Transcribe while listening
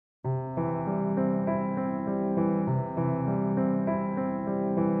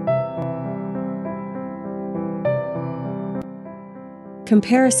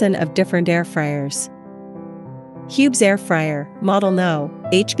Comparison of different air fryers. Hube's air fryer, model No.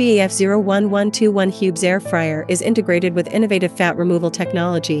 HBAF01121. Hube's air fryer is integrated with innovative fat removal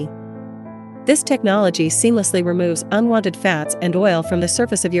technology. This technology seamlessly removes unwanted fats and oil from the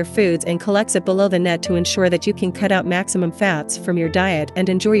surface of your foods and collects it below the net to ensure that you can cut out maximum fats from your diet and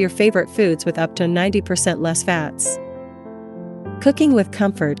enjoy your favorite foods with up to 90% less fats. Cooking with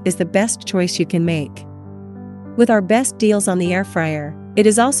comfort is the best choice you can make. With our best deals on the air fryer, it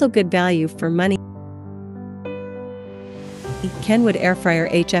is also good value for money. Kenwood Air Fryer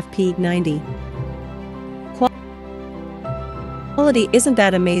HFP 90. Quality isn't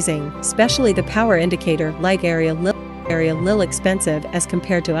that amazing, especially the power indicator light area little expensive as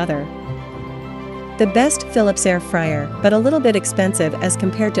compared to other. The best Philips air fryer, but a little bit expensive as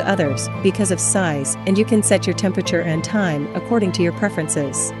compared to others because of size, and you can set your temperature and time according to your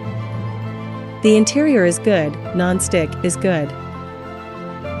preferences. The interior is good, non-stick is good.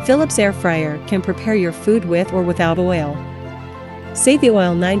 Philips air fryer can prepare your food with or without oil. Save the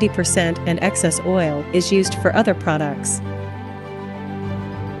oil 90% and excess oil is used for other products.